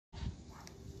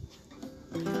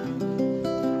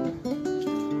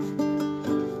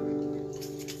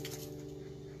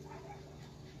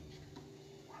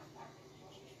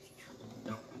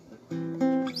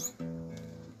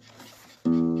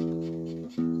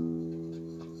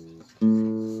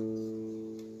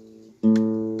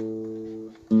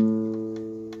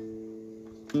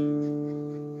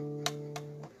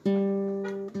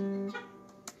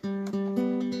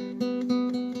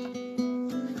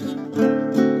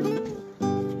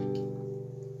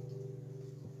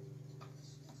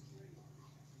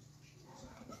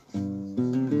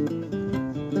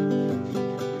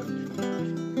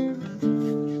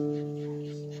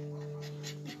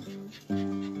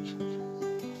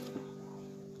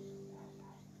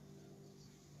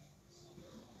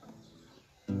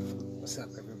What's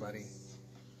up, everybody?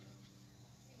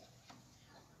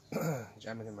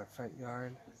 Jamming in my front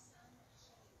yard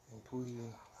in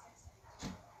Puli.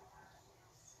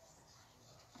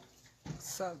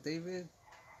 What's up, David?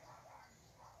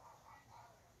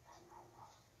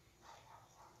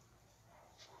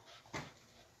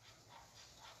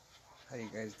 How you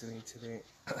guys doing today?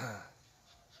 I'm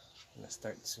gonna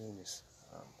start soon. Just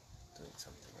doing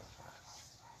something real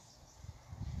fast.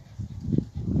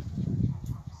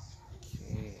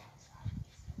 Okay.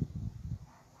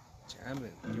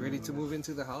 Jamming. You ready to move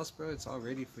into the house, bro? It's all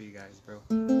ready for you guys, bro.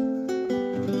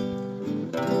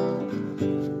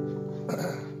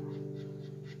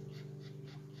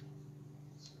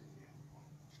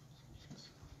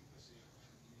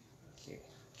 Okay.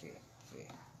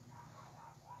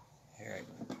 Here I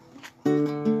go.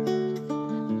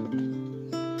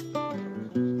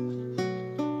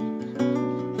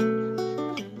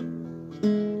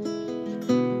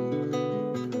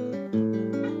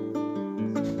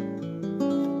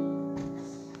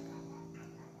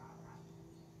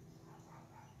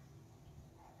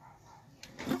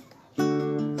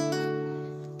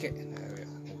 Okay, there we go.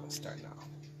 I'm gonna start now.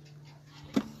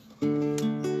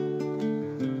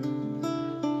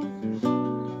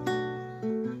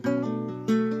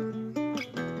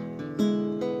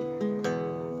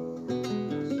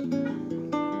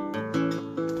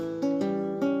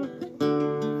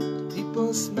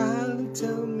 People smile and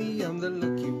tell me I'm the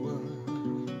lucky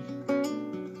one,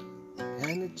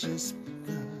 and it just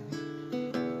begun.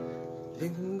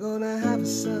 Think I'm gonna have a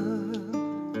son.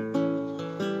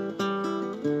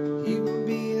 He will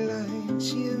be like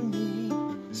she and me,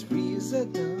 as free as a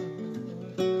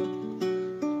dove,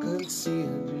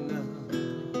 concealed in love.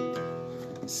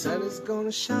 The sun is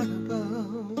gonna shine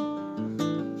above.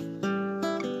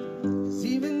 'Cause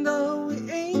even though we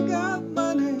ain't got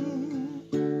money,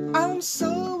 I'm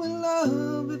so in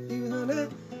love with you, honey.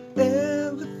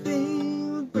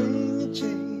 Everything will bring a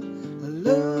change. I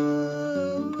love.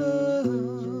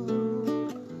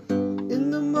 In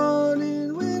the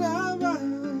morning when I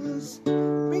rise,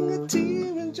 bring a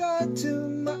tear and joy to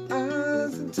my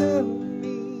eyes and tell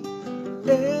me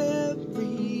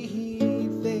everything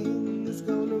is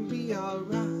gonna be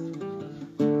alright.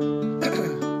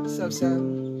 What's up,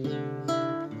 Sam?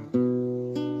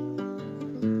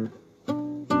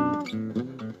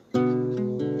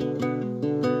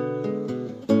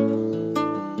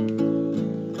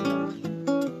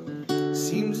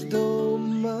 Seems though a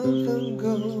month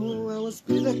ago I was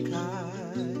with a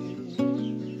guy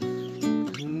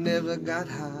who never got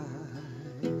high.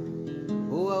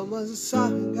 Oh, I was a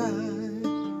sorry guy.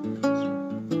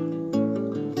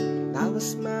 Now a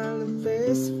smiling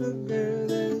face for a girl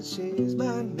that changed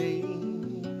my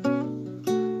name.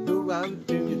 No, I'm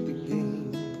through with the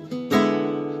game.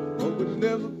 What would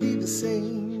never be the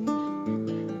same.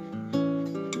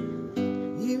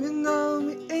 Even though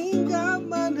we ain't got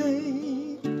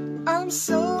money, I'm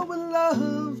so in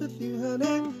love with you,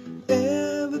 honey.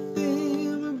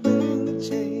 Everything will bring a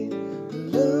change.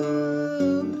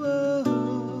 Love.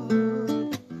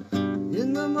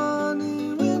 In the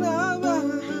morning when I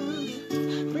rise,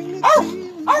 bring the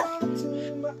tears down to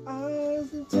my eyes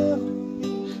and tell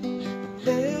me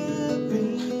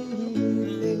everything's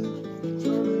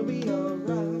gonna be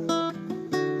alright.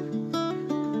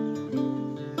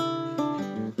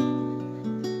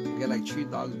 You got like 3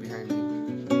 dogs behind me.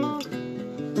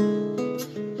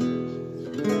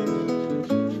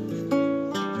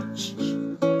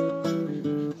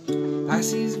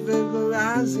 Pisces Virgo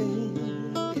rising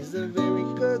is a very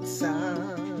good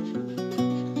sign.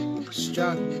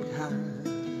 Strong and high,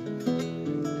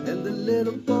 and the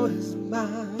little boy is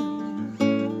mine.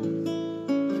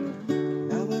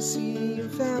 Now I see your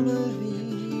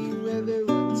family where there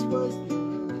once was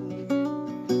none,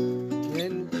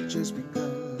 and it just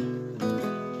begun.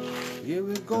 Yeah,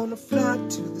 we're gonna fly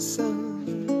to the sun.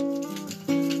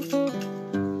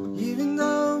 Even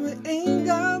though we ain't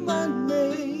got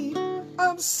money,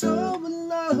 I'm so in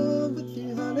love with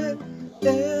you, honey.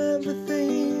 Everything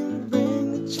will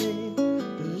bring a change.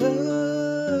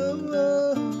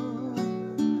 Love.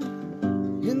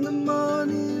 In the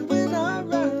morning when I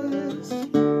rise,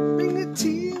 bring a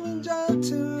tear and joy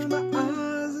to my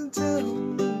eyes and tell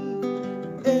me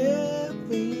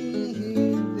everything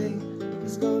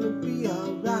is gonna be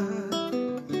alright.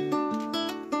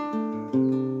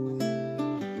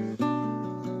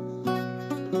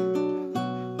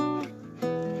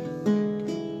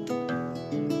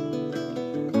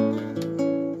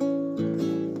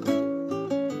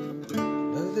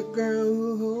 Girl who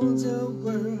holds her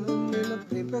world in a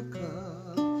paper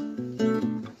cup,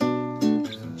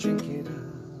 drink it up.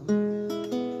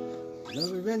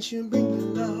 find she'll bring you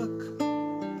luck.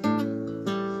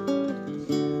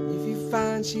 If you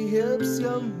find she helps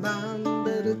your mind,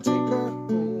 better take her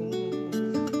home.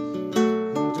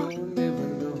 Don't live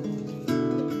alone.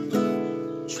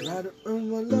 Try to earn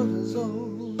my lover's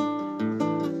own.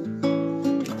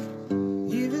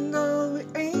 Even though we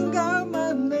ain't got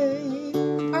money,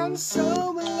 I'm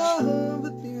so in love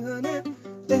with you, honey.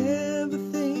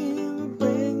 Everything will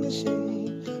bring a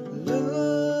shame. Love.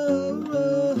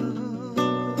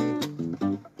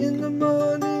 In the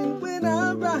morning when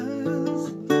I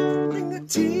rise, bring the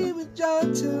tea with joy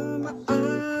to my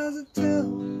eyes and tell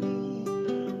me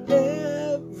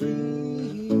everything's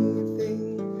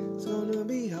gonna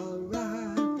be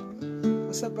alright.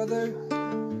 What's up, brother?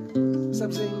 What's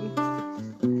up, Zane?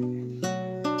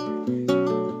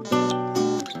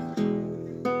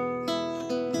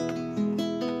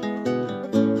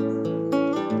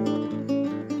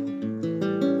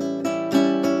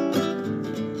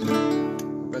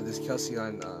 Brother's Kelsey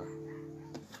on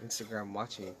Instagram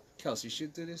watching. Kelsey, you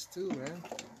should do this too, man.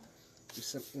 Do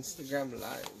some Instagram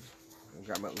live. I'll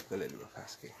grab my ukulele real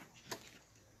fast, okay?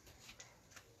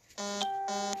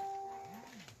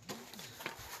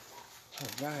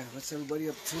 Alright, what's everybody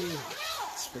up to?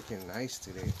 It's freaking nice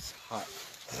today. It's hot.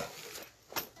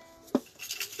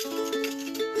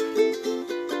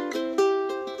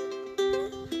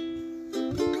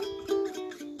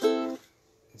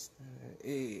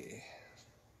 Hey,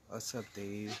 what's up,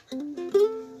 Dave?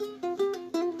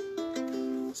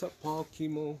 What's up, Paul,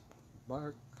 Chemo,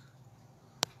 Mark?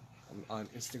 I'm on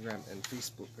Instagram and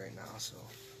Facebook right now, so.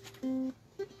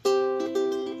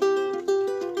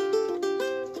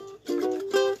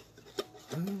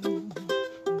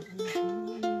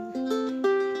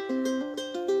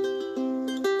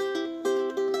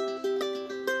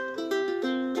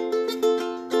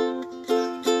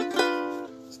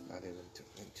 It's not even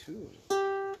in tune.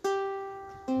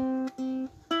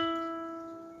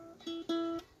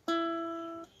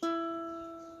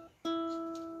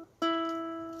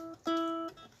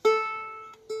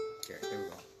 Okay, here we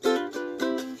go.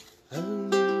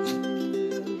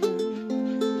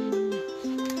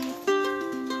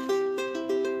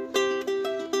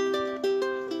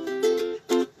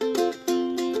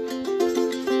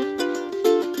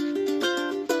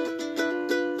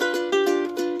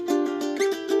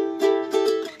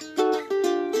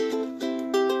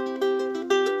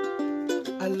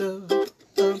 I love a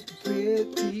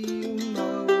pretty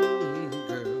Maori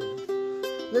girl,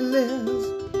 the lives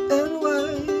and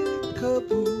white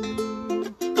couple,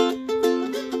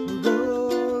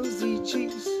 rosy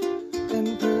cheeks and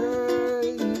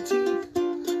pearly teeth,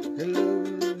 and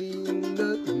lovely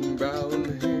nut brown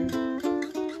hair.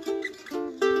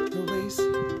 Her waist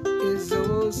is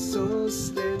oh so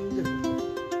slender,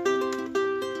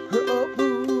 her oh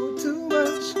too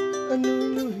much a new.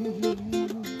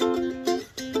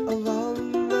 Of all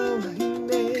the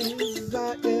ways I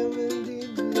ever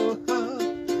did know how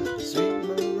sweet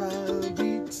Mariah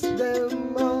beats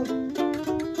them all.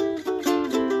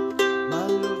 My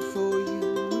love for you,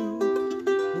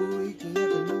 we can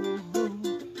never know.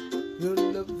 Your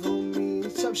love for me,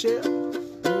 some shit,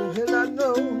 and I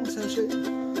know some shit.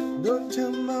 Don't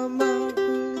tell my mom,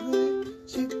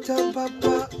 she tell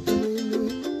papa,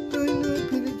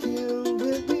 pretty kill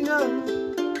with me now.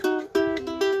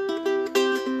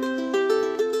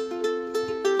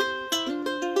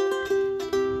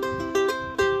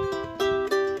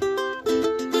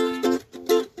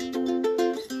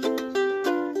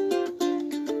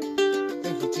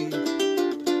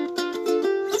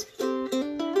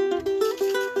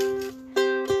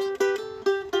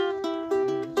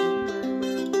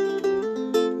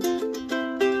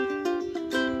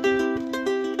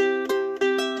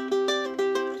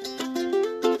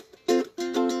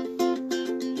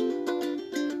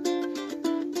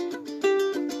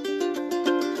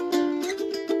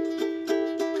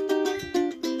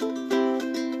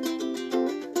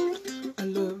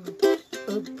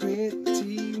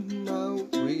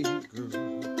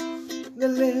 The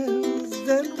lens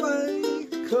and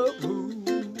white couple,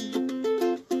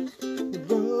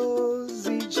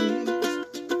 rosy cheeks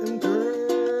and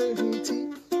pearly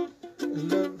teeth,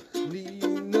 lovely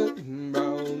nut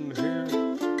brown hair.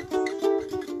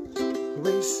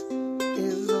 Waist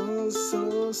is also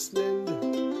slender,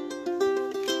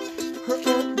 her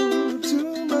arm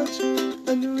too much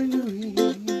unrenewing.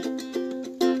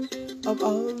 Of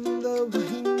all the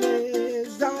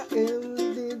ways I ever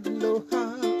did know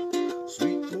how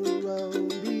sweet around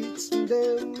beats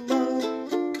them all.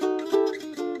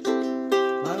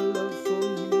 My love for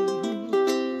you,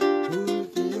 who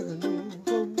can ever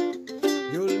know?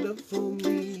 Your love for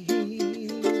me,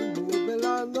 well I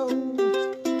know.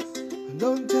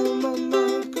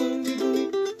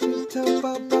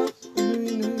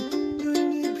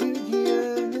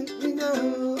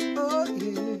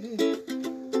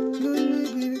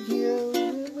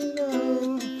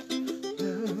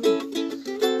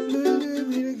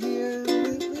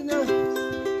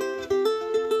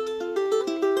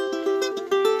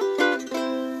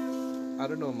 I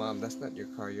don't know, Mom. That's not your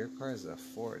car. Your car is a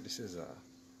Ford. This is a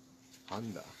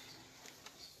Honda.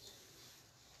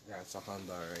 Yeah, it's a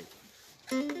Honda, right?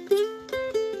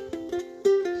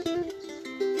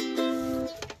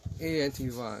 Hey, Auntie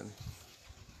Yvonne.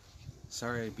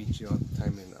 Sorry I beat you all the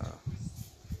time in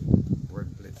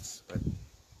Word Blitz, but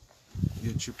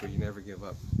you're a trooper. You never give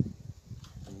up.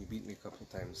 And you beat me a couple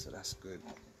times, so that's good.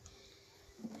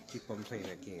 Keep on playing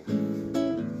that game.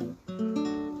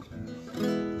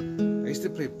 I used to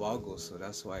play Boggle, so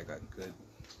that's why I got good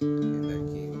in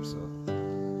that game. So,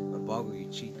 but Boggle you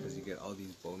cheat because you get all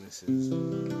these bonuses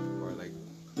or like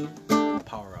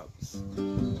power-ups.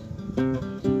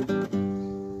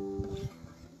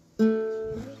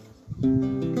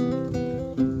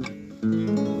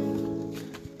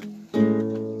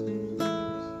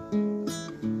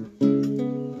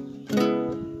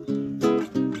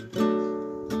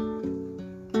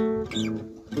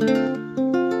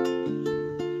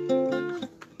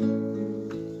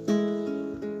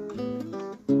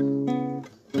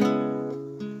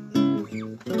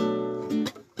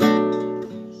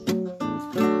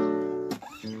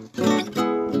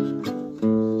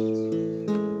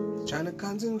 Trying to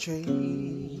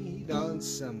concentrate on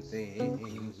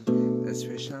something that's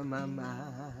fresh on my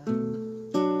mind.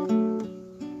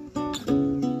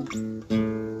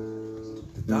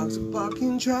 The dogs are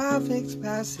barking, traffic's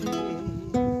passing,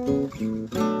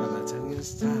 and my tongue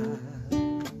is tied.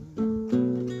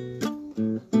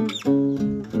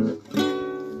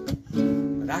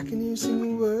 But I can hear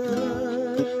singing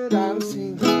word I'm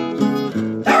singing.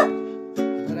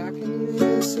 But I can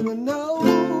hear singing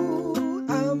note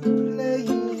I'm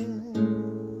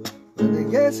playing. But I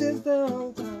guess it's the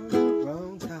wrong time,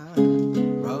 wrong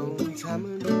time, wrong time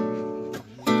of day.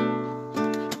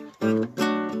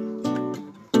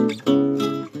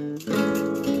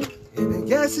 And I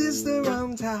guess it's the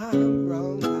wrong time,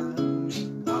 wrong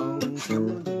time, wrong time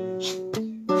of day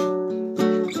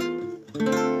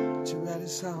to write a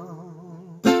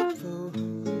song for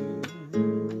you.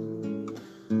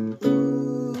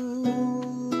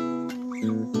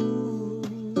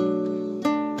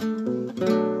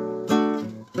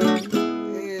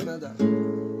 Hey, mother.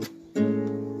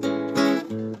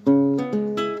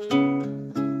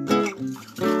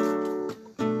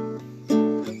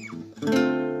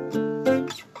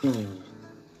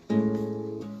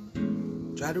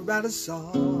 Try to write a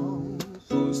song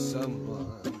for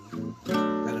someone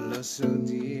that I love so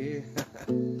dear.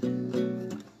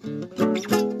 And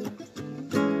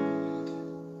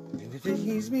if it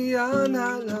keeps me all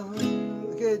night long,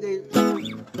 okay, David,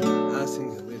 I'll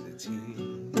sing it with a tear.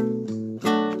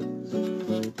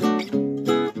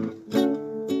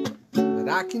 But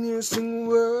I can hear some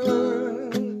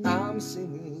word I'm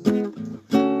singing,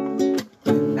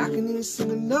 and I can hear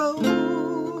some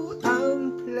note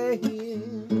I'm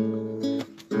playing.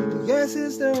 Yes,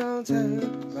 it's the wrong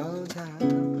time, wrong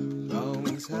time,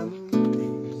 wrong time of day.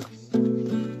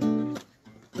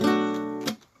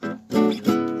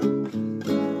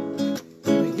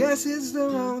 Yes, it's the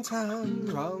wrong time,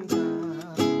 wrong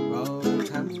time, wrong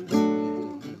time of day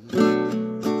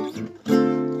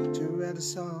to write a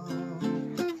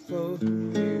song for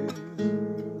you.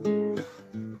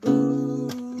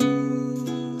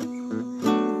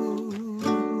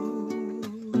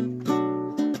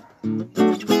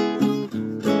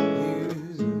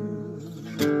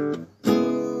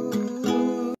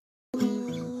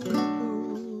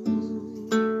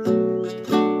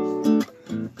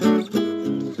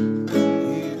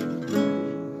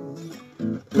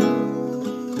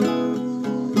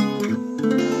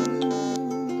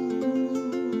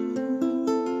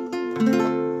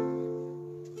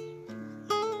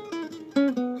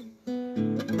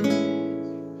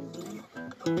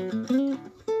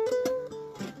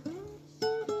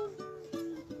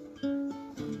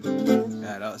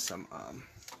 Yeah, that was some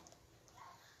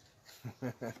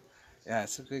yeah,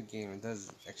 it's a good game. It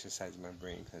does exercise my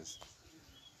brain because,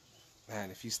 man,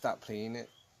 if you stop playing it,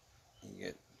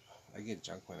 I get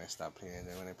junk when I stop playing it. And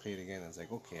then when I play it again, it's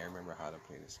like, okay, I remember how to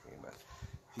play this game. But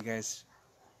if you guys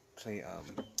play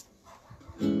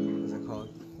what's it called,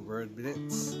 Word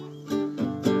Blitz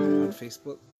on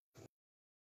Facebook,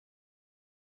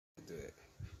 do it.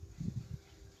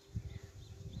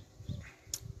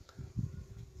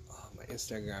 Oh, my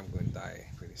Instagram going to die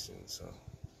pretty soon, so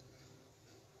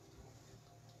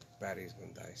battery's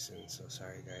going to die soon. So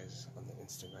sorry, guys, on the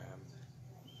Instagram.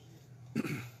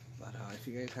 But if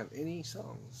you guys have any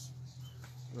songs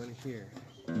you want to hear,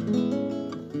 let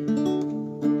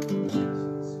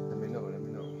me know. Let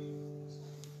me know.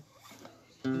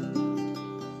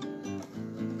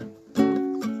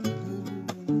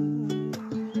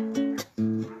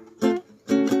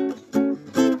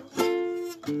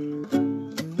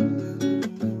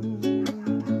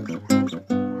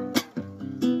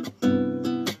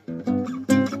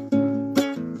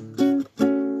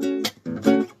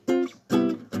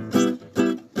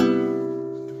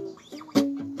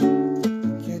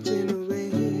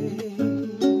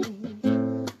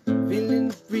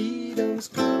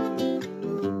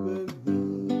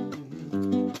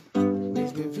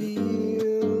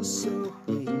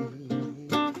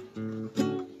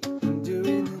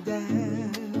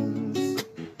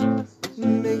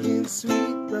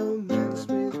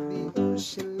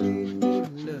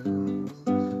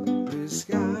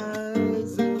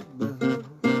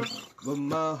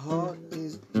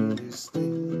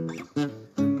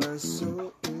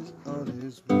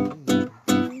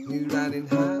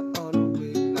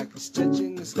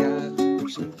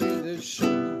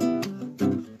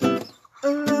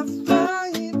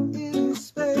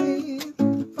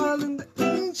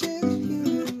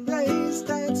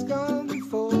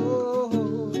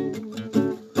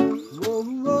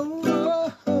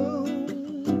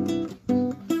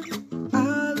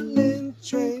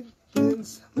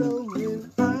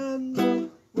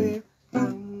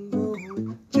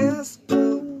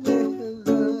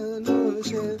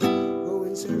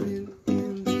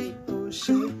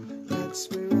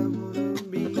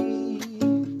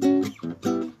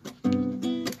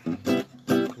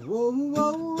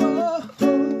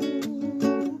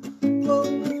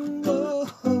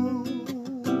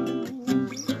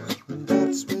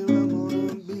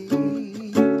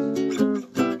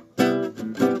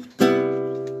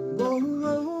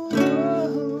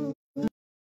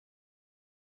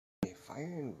 Okay,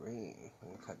 Fire and Rain. I'm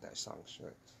gonna cut that song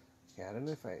short. Yeah, I don't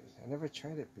know if I never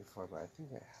tried it before, but I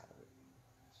think I have it.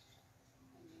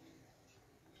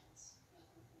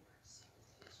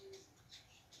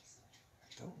 I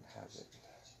don't have it.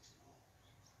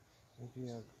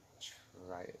 Maybe I'll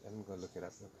try it. Let me go look it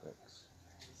up real quick.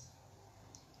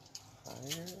 Fire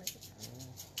and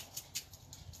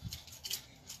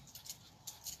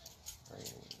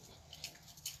Rain.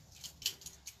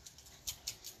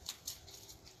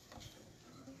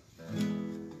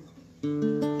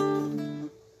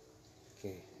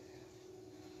 Okay.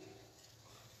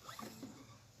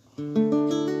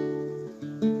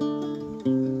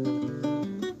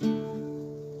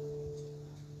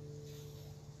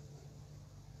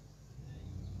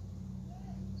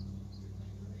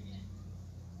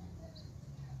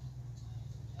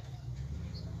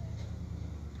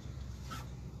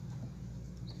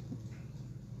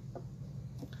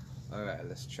 Alright,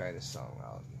 let's try this song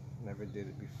out. Never did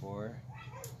it before,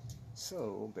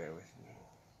 so bear with me.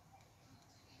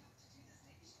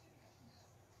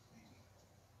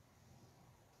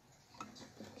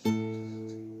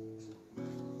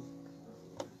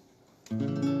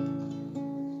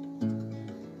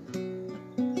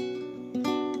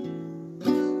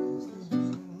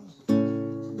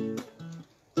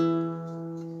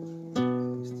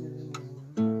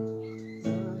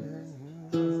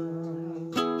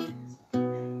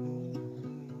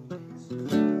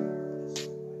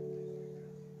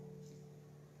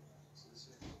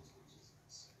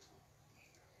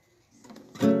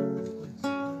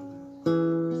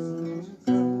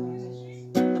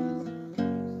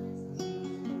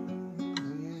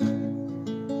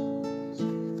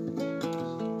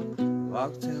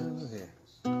 Walk down here.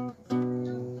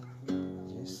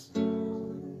 Yes.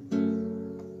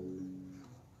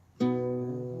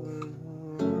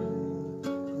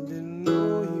 Didn't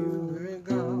know you were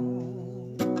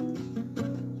gone.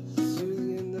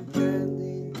 Shooting the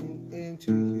blending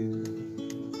into you.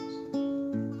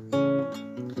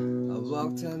 I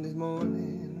walked down this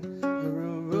morning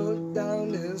and wrote down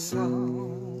this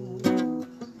song.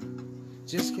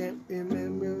 Just can't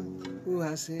remember who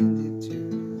I sent it to.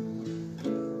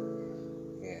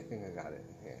 Yeah, I think I got it.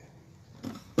 Yeah.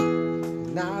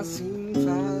 And I seen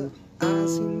fire,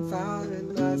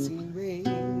 and I seen rain.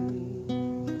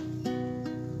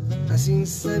 I seen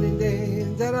sunny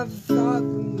days that I thought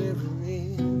would never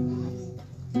end.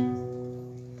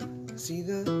 I see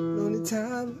the lonely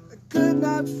time I could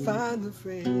not find a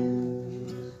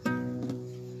friend,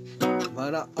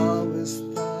 but I always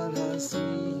thought I'd see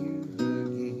you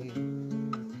again.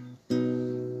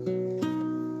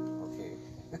 Okay.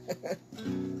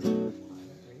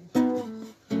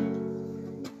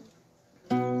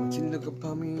 Won't you look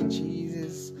upon me,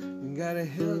 Jesus? You gotta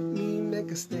help me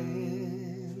make a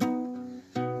stand.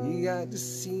 You got to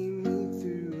see me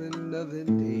through another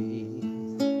day.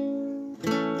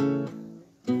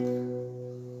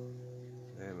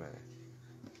 Amen.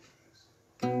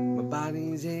 My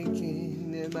body's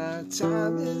aching and my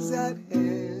time is at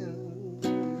hand.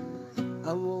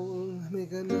 I won't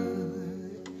make another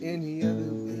any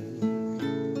other way.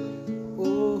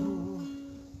 Oh,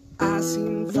 I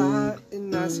seen fire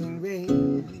and I seen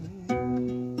rain.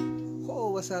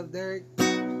 Oh, what's up, Derek?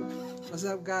 What's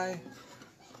up, guy?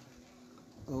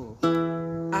 Oh,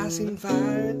 I seen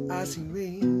fire and I seen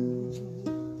rain.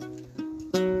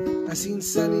 I seen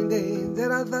sunny days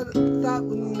that I thought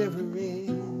would never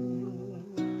end.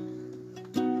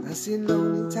 I seen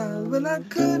lonely times when I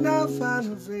could not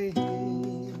find a friend,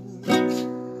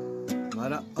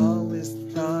 but I always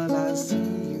thought I'd see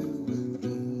you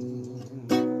again.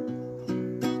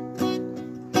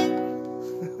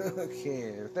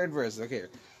 Okay, third verse. Okay,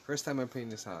 first time I'm playing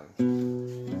this song.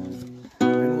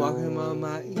 Been walking on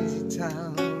my easy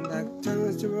town, back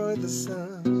turns toward the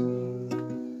sun.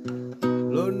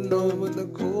 Lord knows when the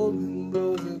cold wind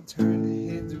blows and turn the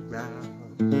heads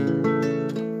around.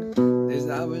 There's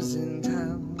hours in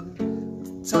town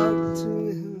to talk to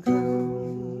and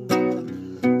come.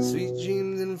 Sweet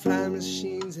dreams and flying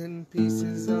machines and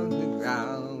pieces on the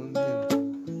ground.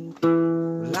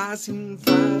 Well, I seen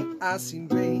fire, I seen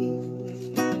rain.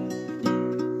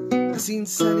 I seen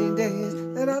sunny days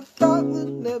that I thought would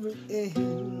never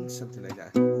end. Something like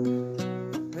that.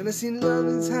 And I seen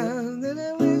lonely times that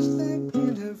I wish they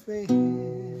could have friend.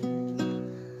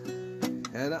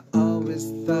 And I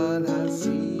always thought I'd see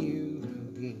you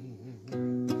again.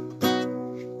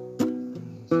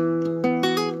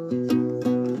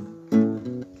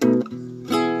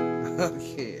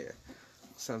 Okay,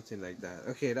 something like that.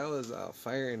 Okay, that was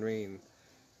Fire and Rain.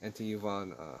 Auntie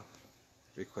Yvonne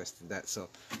requested that, so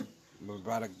we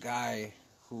brought a guy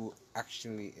who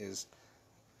actually is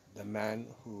the man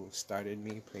who started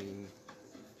me playing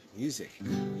music.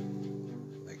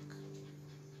 Like,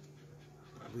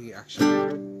 we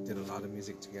actually did a lot of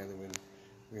music together when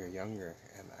we were younger,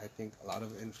 and I think a lot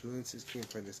of influences came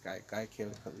from this guy, Guy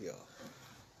Caleb Khalil.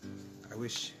 I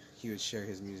wish he would share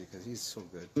his music because he's so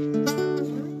good.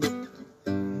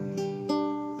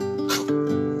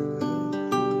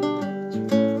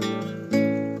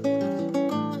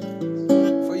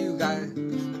 For you, Guy.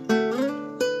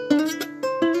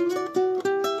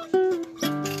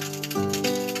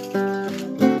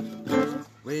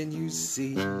 When you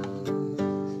see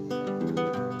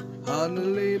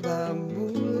Honolulu by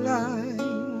moonlight,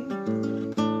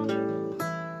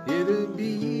 it'll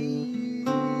be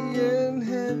in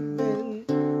heaven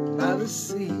by the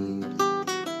sea.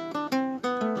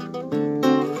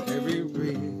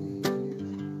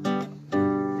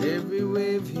 Every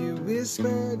wave you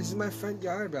whisper. This is my front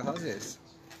yard, bro. How's this?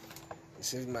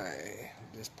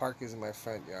 This park is my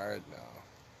front yard now.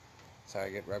 So I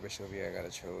get rubbish over here, I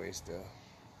gotta throw away still.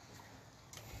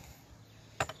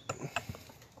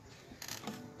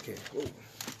 Okay, whoa.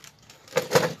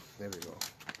 There we go.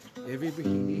 Every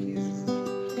breeze,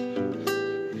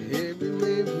 every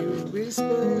wave you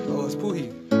whisper. Oh, it's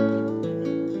Puhi.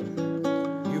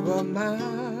 You are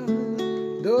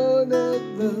mine, don't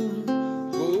ever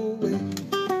go away.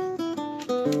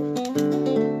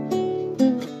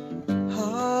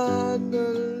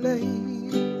 Honolulu,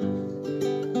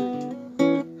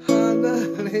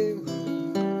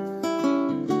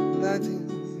 nothing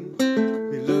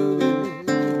below it.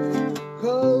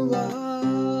 Hawaii,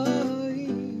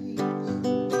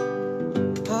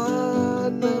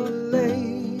 Honolulu,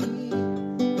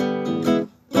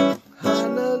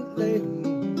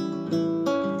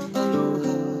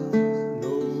 aloha,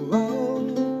 no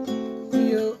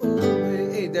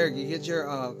hey Derek, you get your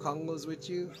congos with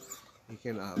you? You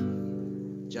can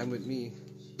jam with me.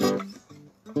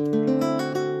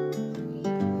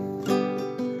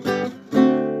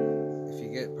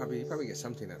 You probably get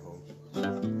something at home.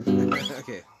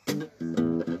 Okay.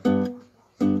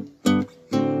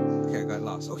 Okay, I got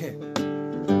lost. Okay.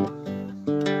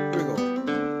 Here we go.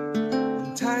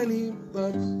 Tiny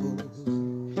bubbles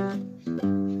in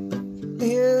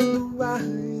the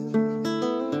wine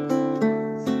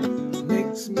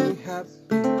makes me happy.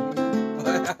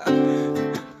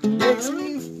 Makes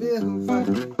me feel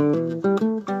fine.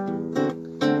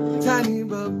 Tiny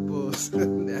bubbles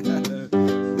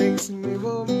makes me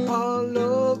warm all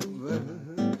over.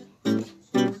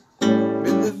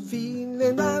 With the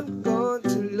feeling I'm going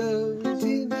to love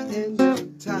till the end of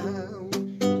time.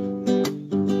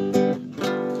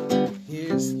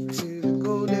 Here's to the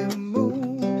golden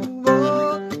moon,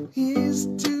 oh, here's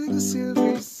to the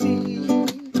silver sea.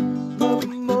 But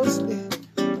mostly,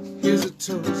 here's a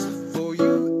toast for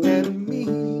you and me.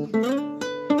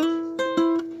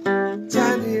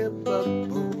 Tiny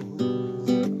bubbles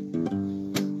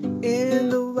in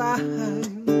the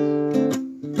wine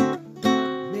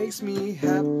makes me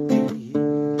happy,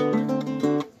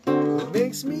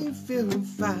 makes me feel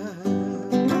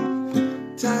fine.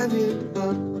 Tiny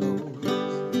bubbles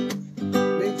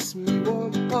makes me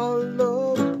warm all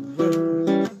over.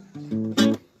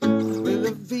 With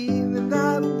a feeling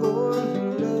that I'm going to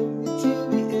love you till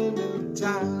the end of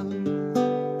time.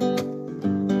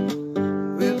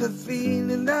 With a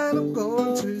feeling that I'm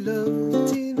going to love you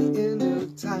till the end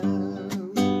of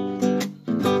time.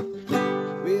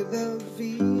 With a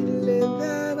feeling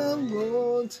that I'm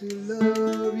going to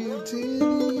love you till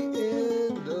the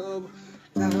end of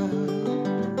time.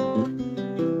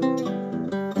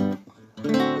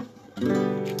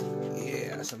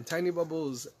 Yeah, some Tiny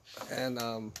Bubbles, and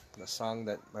the song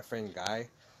that my friend Guy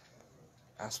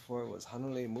asked for was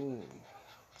Honolulu Moon.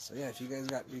 So yeah, if you guys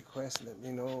got requests, let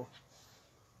me know.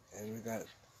 And we got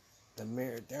the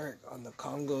Mayor Derek on the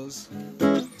congos.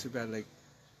 Too bad like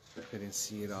couldn't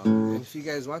see it all. And if you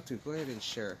guys want to, go ahead and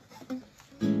share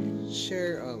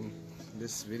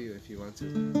this video if you want to.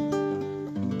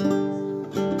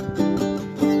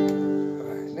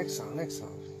 Alright, next song.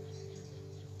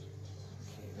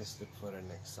 Okay, let's look for the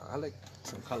next song. I like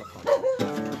some color content.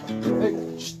 Hey,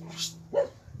 shh.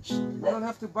 You don't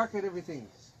have to bark at everything.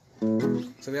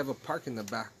 So we have a park in the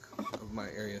back of my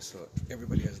area, so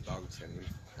everybody has dogs, and we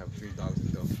have 3 dogs,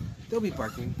 and they'll be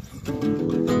barking.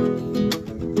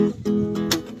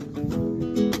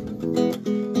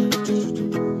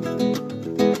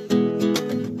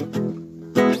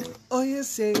 Oh, you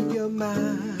say you're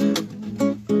mine,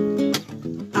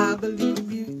 I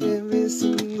believe you every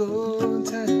single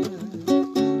time.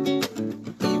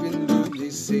 Even though they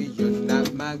say you're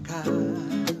not my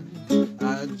kind,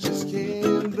 I just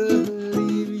can't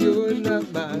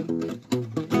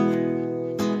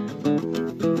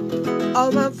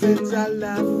All my friends are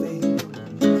laughing,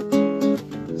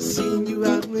 seeing you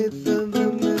out with them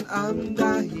and I'm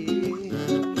dying.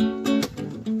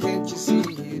 Can't you see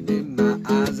it in my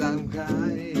eyes? I'm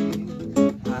crying.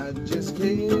 I just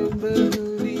can't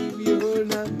believe you're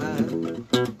not mine.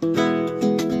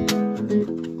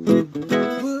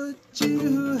 Would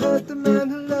you hurt the man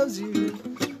who loves you?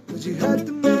 Would you hurt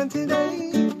the man today?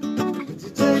 Would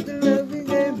you take the love you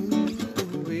gave me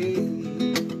away?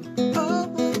 Oh,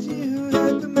 would you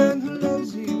hurt the man who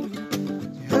loves you?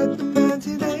 Would you hurt the man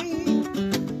today?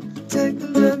 Take the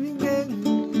love you gave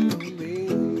me away.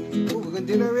 Oh, we're gonna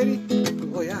do that already?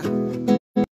 Oh, yeah.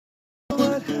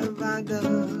 What have I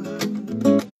done?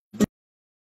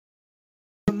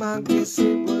 I guess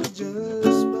it was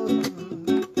just fun.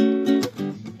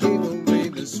 Gave away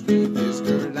the sweetest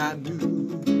girl I knew.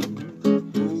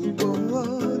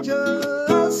 Oh,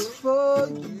 just for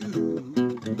you.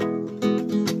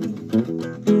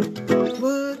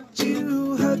 Would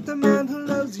you hurt the man who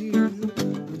loves you?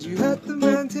 Would you hurt the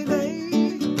man today?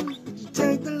 Would you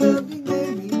take the love you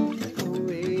gave me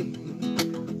away?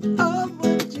 Oh,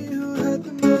 would you hurt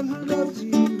the man who loves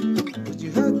you? Would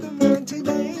you hurt the man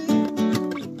today?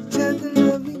 Take the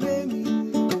love you gave me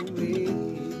away.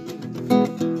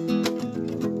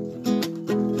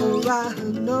 Oh, I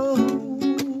know,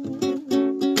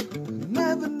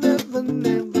 never know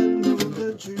the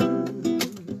truth.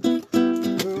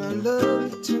 Oh, I love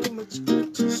you too much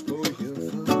to spoil your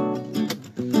fun.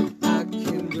 I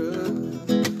can run,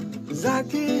 'cause I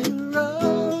can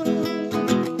run.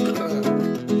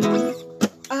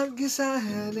 I guess I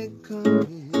had it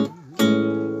coming.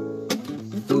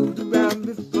 Fooled around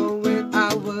before when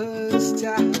I was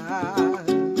tired.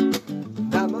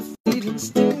 Now my feet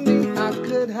standing, I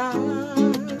could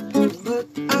hide, but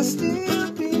I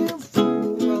still be a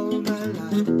fool all my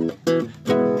life.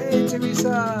 Hey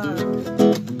Teresa,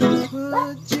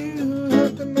 would you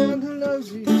hurt the man who loves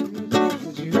you?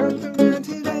 Would you hurt the man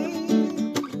today?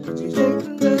 Would you take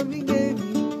the love he gave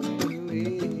me away?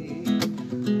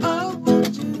 Oh,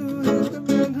 would you hurt the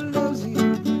man who loves you?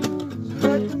 Would you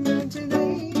hurt the man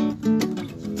today?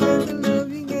 Take the love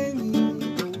you gave me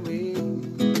away.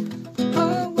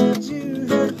 Oh, would you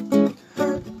hurt,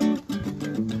 hurt,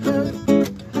 hurt, hurt,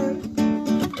 hurt,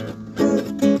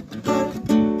 hurt.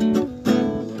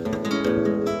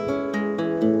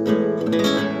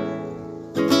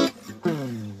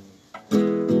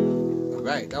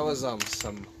 Alright, that was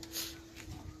some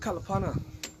Kalapana,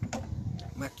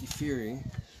 Mackie Fury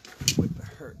with The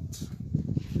Hurt.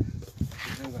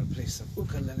 And I'm gonna play some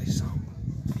ukulele song.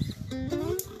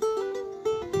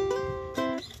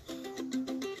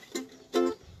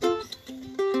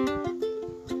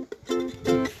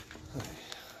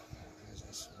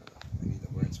 I need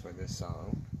the words for this song.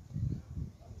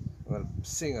 I'm gonna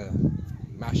sing a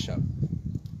mashup.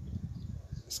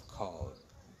 It's called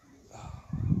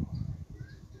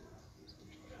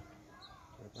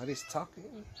Everybody's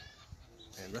Talking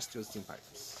and Rusty Old Steam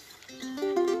Pipes.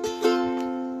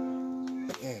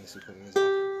 And let's see what it is.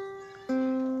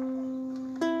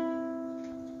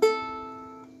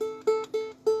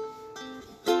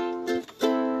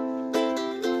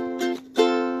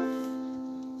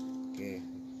 Okay.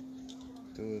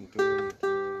 Tune.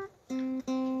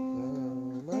 Oh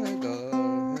my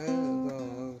dog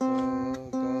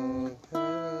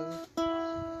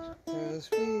has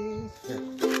feet.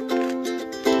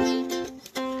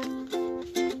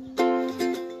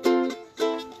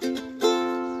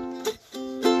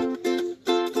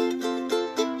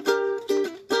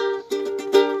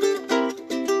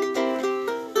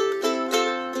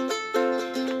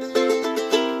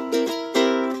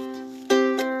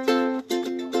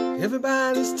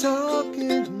 Everybody's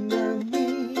talking about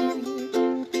me.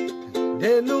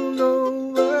 They don't know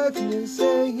what they're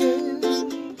saying.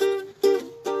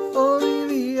 Only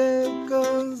the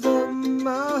echoes of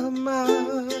my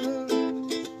mind.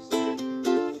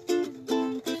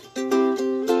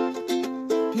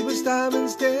 People stop and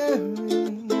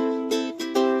staring.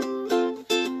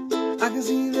 I can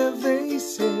see their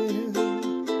faces.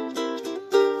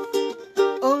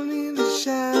 Only the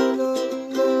shadow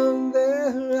of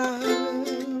their eyes.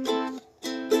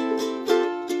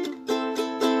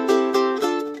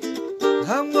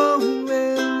 I'm going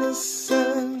where the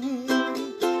sun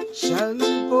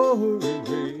shining pouring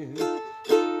rain.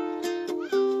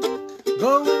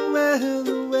 Going where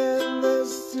the weather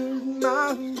suits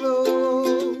my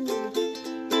clothes.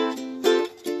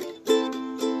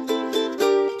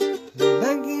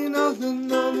 Banking off the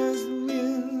northern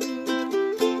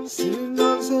wind, sitting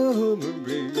on summer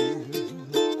breeze.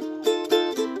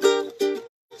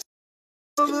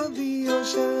 Over the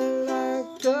ocean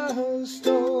like a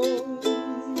stone.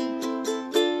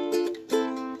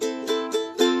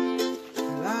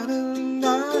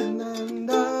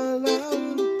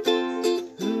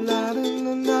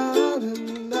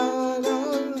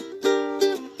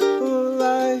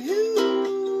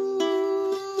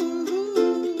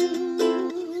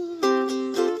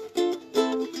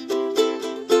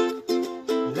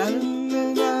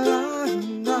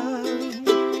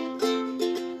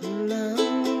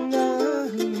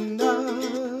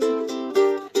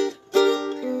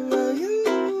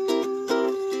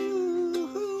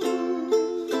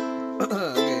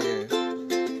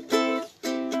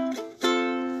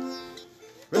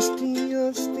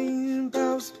 steam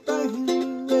bounce by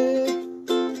you way,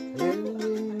 and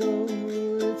you know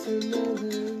it's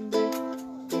another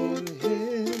day in hell.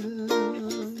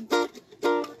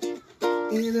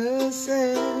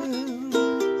 Innocent,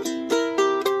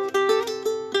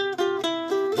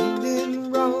 he did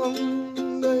wrong,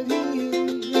 but he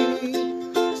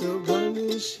agreed, so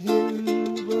punish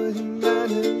him for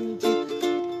humanity.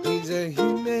 He's a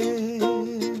human,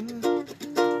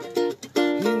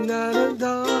 he's not a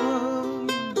dog.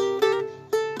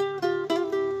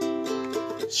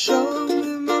 Show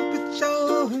him a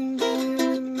picture and give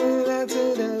him an answer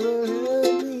that will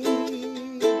help me.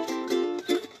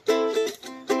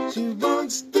 She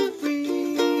wants to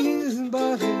free his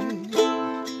body,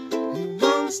 he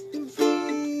wants to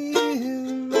free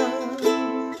his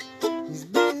mind. He's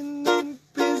been in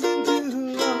prison too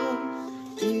long.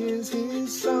 Here's his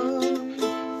song.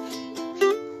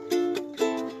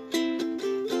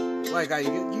 Why, guy, you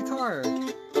get guitar?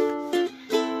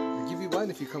 I'll give you one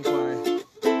if you come by.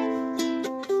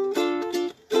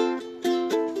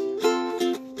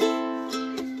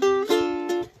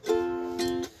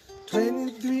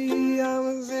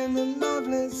 $23 in a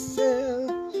loveless cell,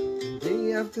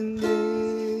 day after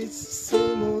day, it's the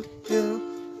same old hell.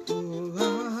 Oh,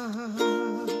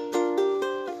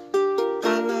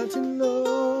 I'd like to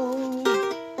know,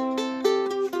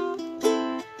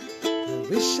 I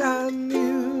wish I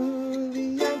knew the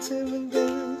answer to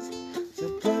this, to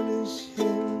punish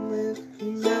him with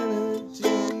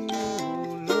humanity.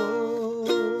 Oh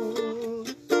Lord,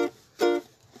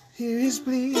 hear his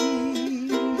plea.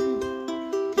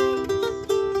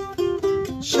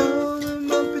 Show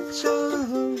him a picture,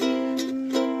 give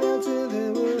him an answer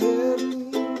that will help me.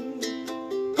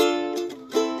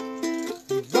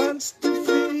 He wants to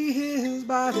free his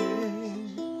body,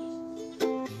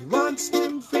 he wants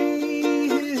to free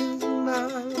his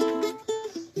mind.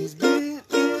 He's been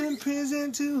in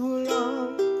prison too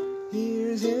long.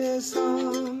 Here's his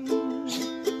song.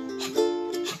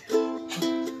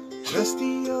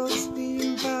 Rusty old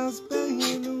steam pipes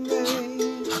banging away,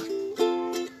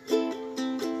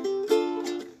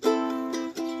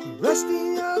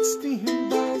 rusty old steam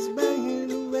pipes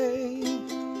banging away.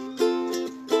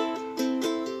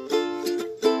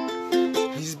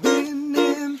 He's been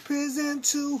in prison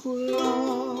too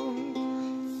long.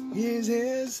 Here's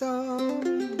his song.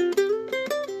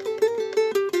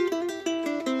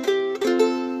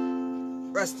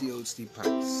 Rusty old steam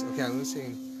pipes. Okay, I'm gonna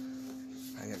sing.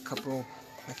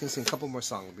 I can sing a couple more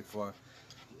songs before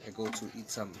I go to eat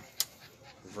some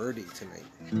Verde tonight.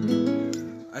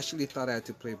 I actually thought I had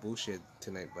to play Bullshit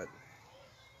tonight, but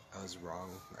I was wrong.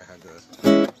 I had the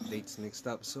dates mixed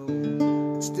up. So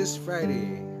it's this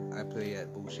Friday I play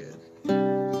at Bullshit,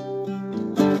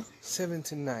 7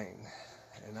 to 9,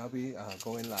 and I'll be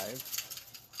going live,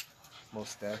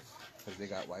 most deaf, because they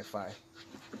got Wi-Fi,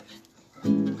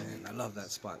 and I love that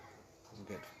spot. It's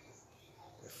good.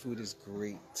 The food is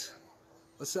great.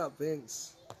 What's up,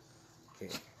 Vince?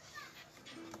 Okay.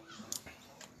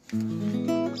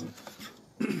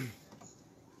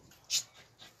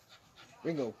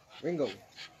 Ringo.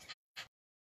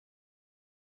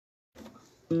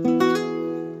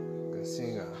 Gonna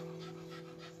sing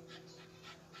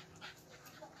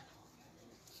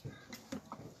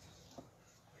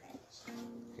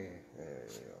okay, there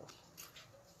you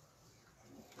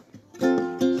go.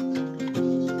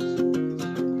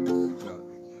 No,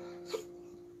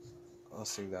 I'll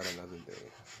sing that another day.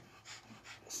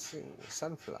 Sing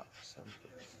Sunflower.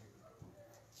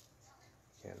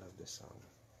 Okay, I love this song.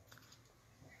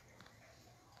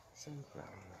 Sunflower.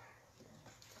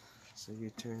 So you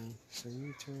turn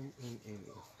in A.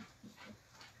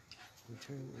 You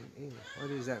turn in A. What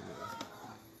does that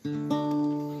mean?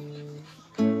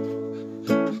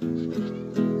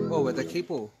 Oh, with the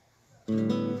capo.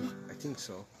 I think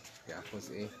so. Yeah, it was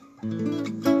A.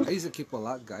 I use the capo a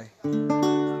lot, guy.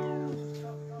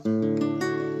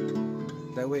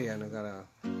 That way I don't gotta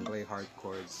play hard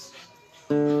chords.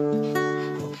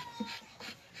 Oh.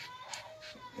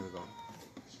 Here we go.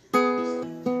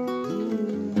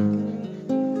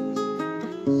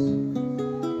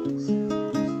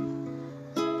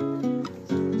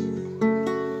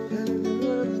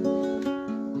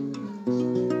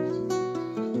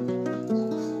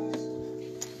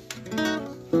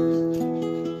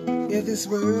 If this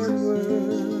world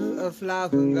were a flower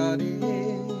garden,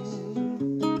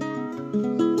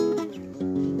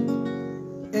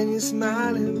 and your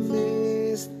smiling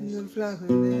face and the flower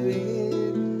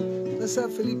therein. What's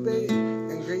up, Felipe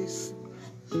and Grace?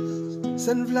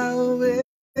 Sunflower way.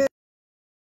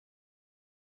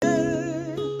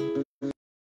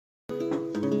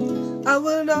 I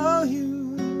will know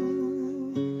you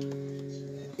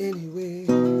anyway.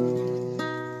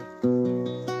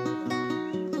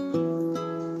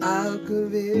 I'll go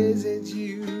visit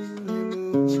you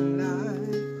in July.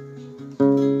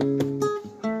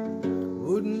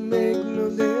 Wouldn't make no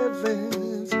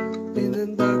difference, in the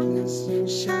darkness you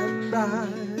shine bright.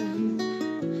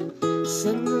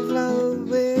 Sunflower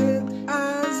with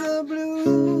eyes of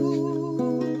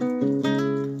blue.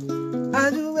 I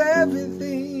do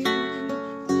everything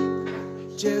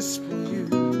just for you.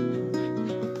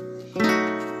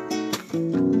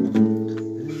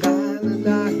 La la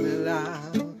la la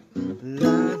la,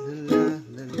 la la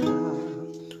la la.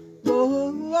 Oh,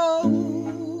 oh.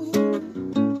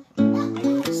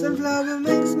 Sunflower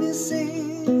makes me sing.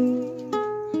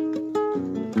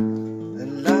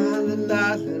 La la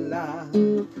la la la,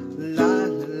 la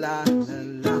la la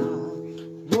la.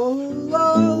 Whoa,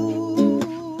 whoa.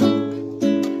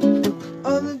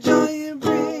 All the joy you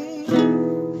bring,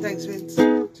 thanks Vince,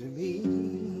 to me.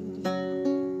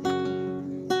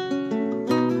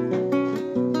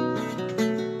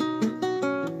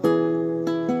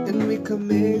 And we can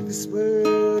make this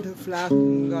world a flower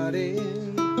garden.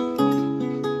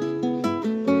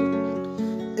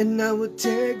 And I would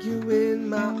take you in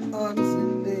my arms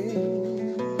and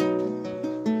then,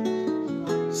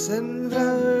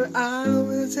 sunflower, I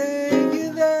will take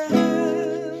you there.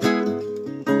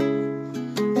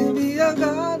 It'll be a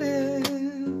garden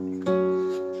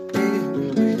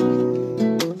anyway.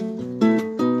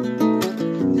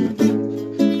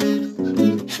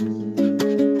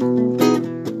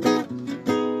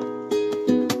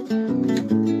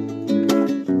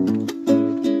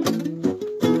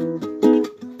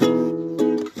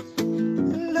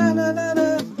 La la la la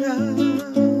la,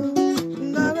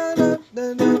 la la la la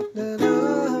la la,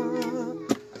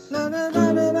 la la la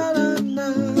la la la,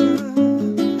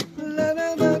 la la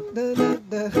la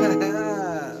la la.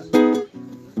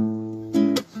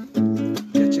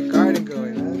 Get your garden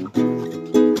going, huh?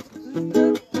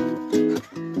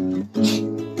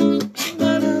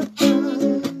 La la la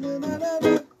la la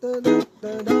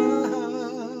la la.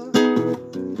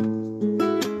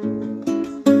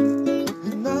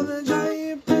 Another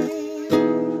giant pain.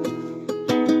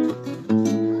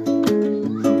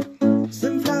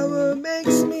 Sunflower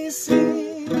makes me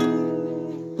sing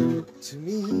to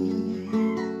me.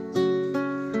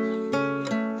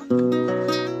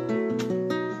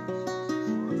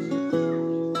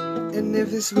 And if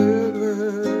this world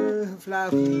were a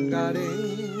flower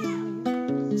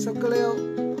garden, so Khalil,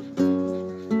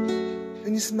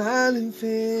 and your smiling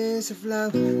face a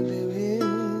flower living,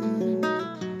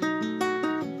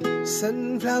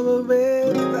 sunflower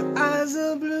with the eyes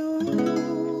of blue,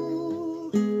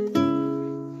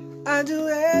 I do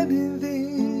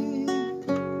anything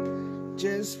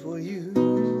just for you.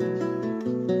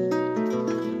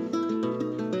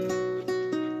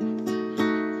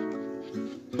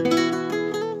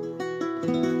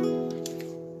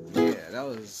 Yeah, that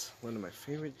was one of my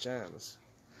favorite jams.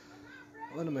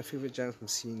 One of my favorite jams from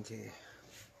C&K.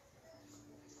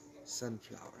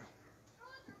 Sunflower.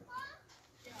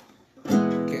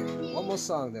 Okay, one more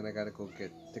song, then I gotta go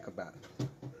take a bath. I'm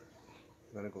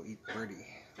gonna go eat birdie.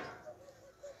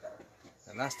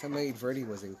 The last time I ate birdie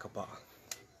was in Kapa,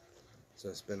 so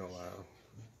it's been a while.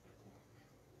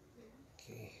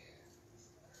 Okay.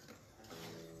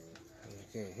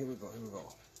 Okay, here we go.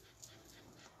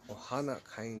 Ohana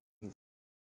Kind.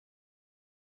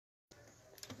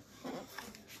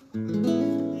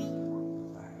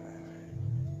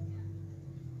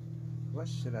 What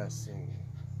should I sing?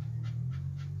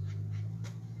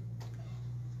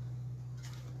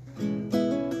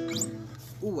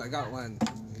 Ooh, I got one.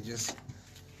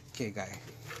 Okay, guy.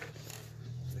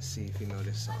 Let's see if you know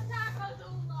this song.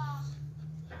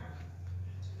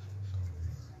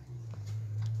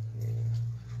 Yeah.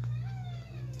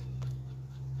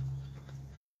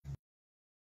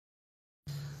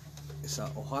 It's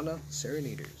Ohana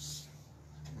Serenaders.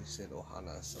 We said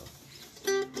Ohana, so.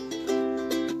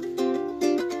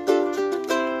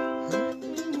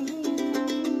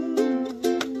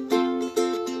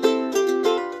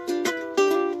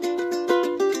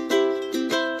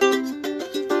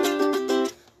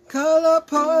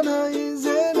 Kalapana is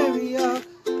an area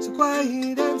so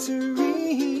quiet and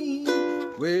serene,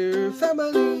 where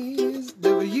families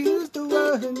never use the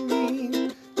word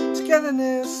mean.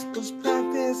 Togetherness was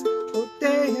practiced both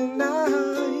day and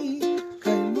night.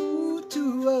 Kind mood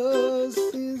to us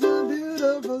is a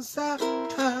beautiful sight.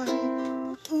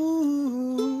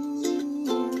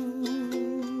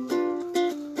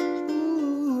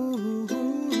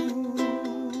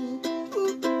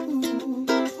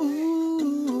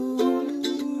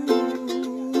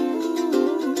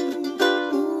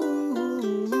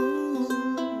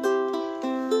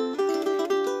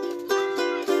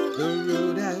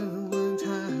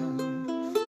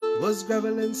 is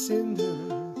gravel and cinder.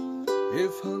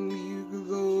 If hungry you could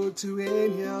go to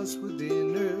any house for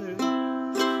dinner.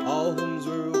 All homes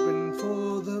were open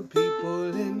for the people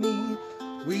and me.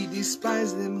 We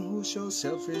despise them who show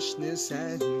selfishness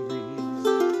and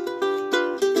greed.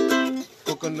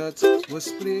 Coconuts were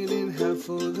split in half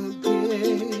for the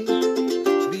pig.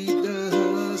 Beat the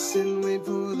horse and wait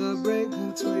for the break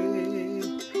of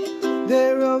twig.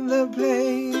 They're on the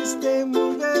place, they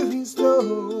move very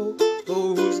slow.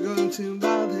 Oh, who's going to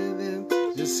bother them?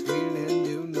 Just scream and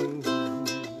you know.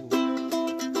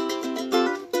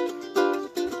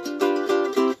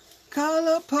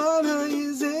 Kalapana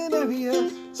is an area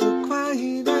so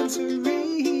quiet and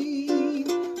serene,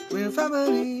 where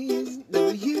families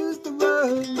never used the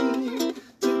word mean.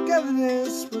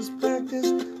 Togetherness was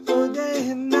practiced for day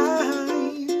and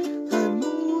night. I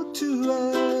moved to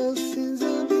us is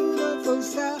a beautiful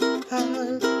sight.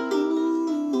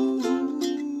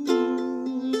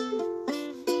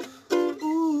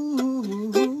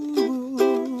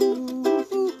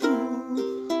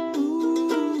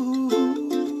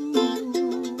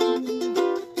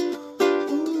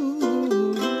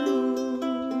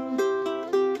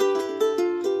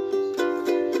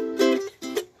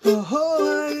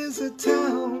 Ahoa is a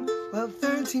town about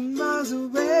 13 miles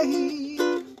away.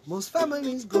 Most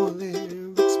families go there,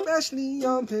 especially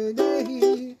on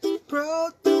payday.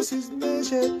 Produce is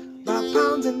measured by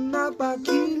pounds and not by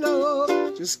kilo.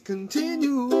 Just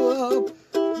continue up,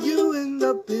 you end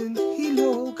up in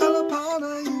Hilo.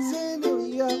 Kalapana is an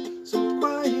area so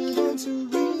quiet and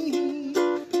serene,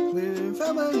 where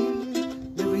families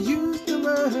never used the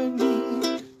word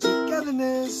me.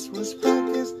 Togetherness was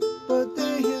practiced for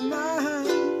day and night.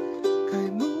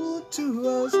 Kaimu to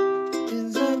us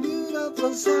is a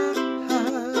beautiful sight.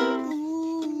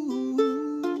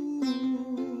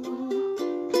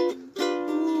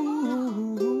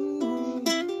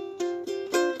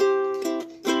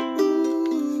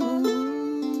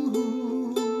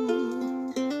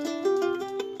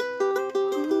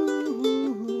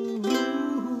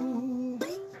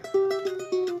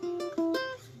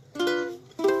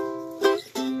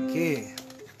 Okay.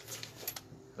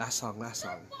 Last song.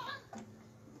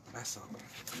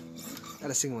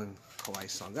 Gotta sing one kawaii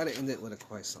song. Gotta end it with a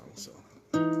kawaii song. So.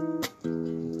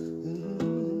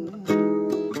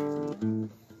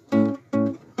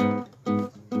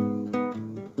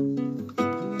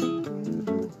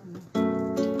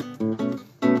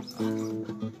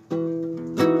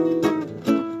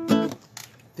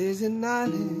 There's an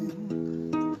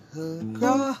island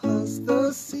across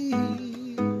the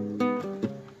sea,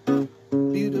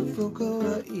 beautiful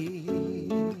Kauai.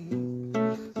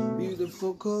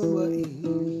 Beautiful Kauai,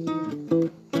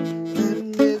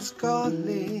 and it's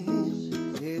calling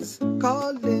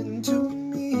to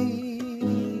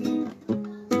me.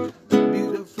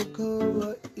 Beautiful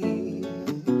Kauai,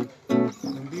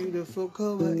 beautiful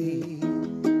Kauai.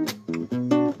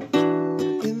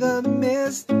 In the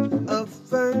midst of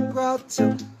fern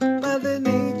grotto, Mother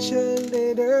Nature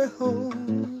laid her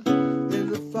home in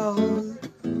the falls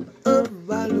of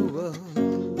Walua.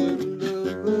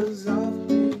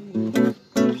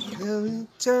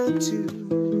 Turn to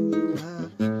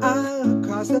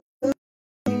across the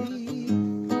sea.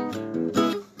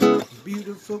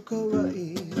 Beautiful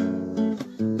Kauai,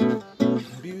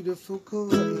 beautiful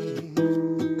Kauai.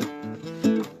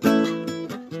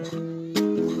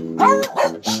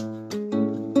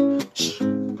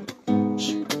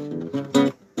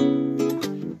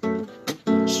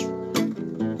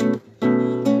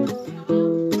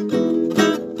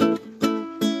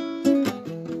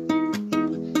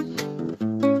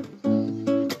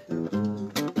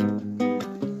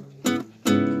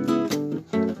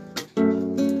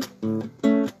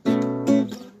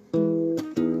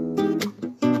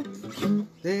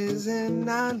 There's an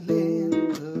island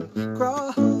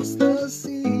across the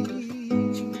sea,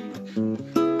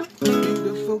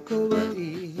 beautiful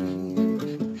Kauai,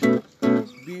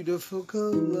 beautiful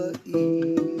Kauai,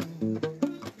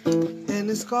 and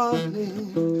it's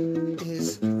calling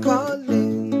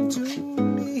to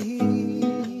me.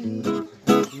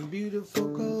 Beautiful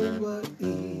Kauai,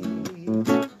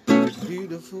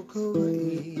 beautiful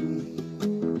Kauai.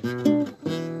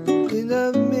 In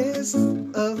the midst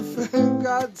of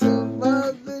forgotten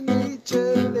Mother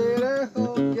Nature laid her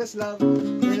home. Yes, love,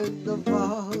 in the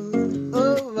falls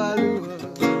of Walua,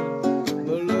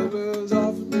 the lovers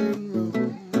often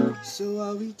roam. So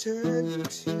I return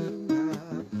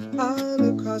to all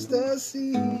across the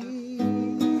sea.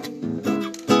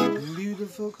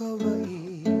 Beautiful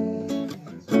Kauai,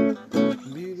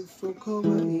 beautiful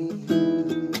Kauai,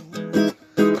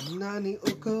 Nani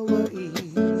o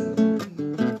Kauai.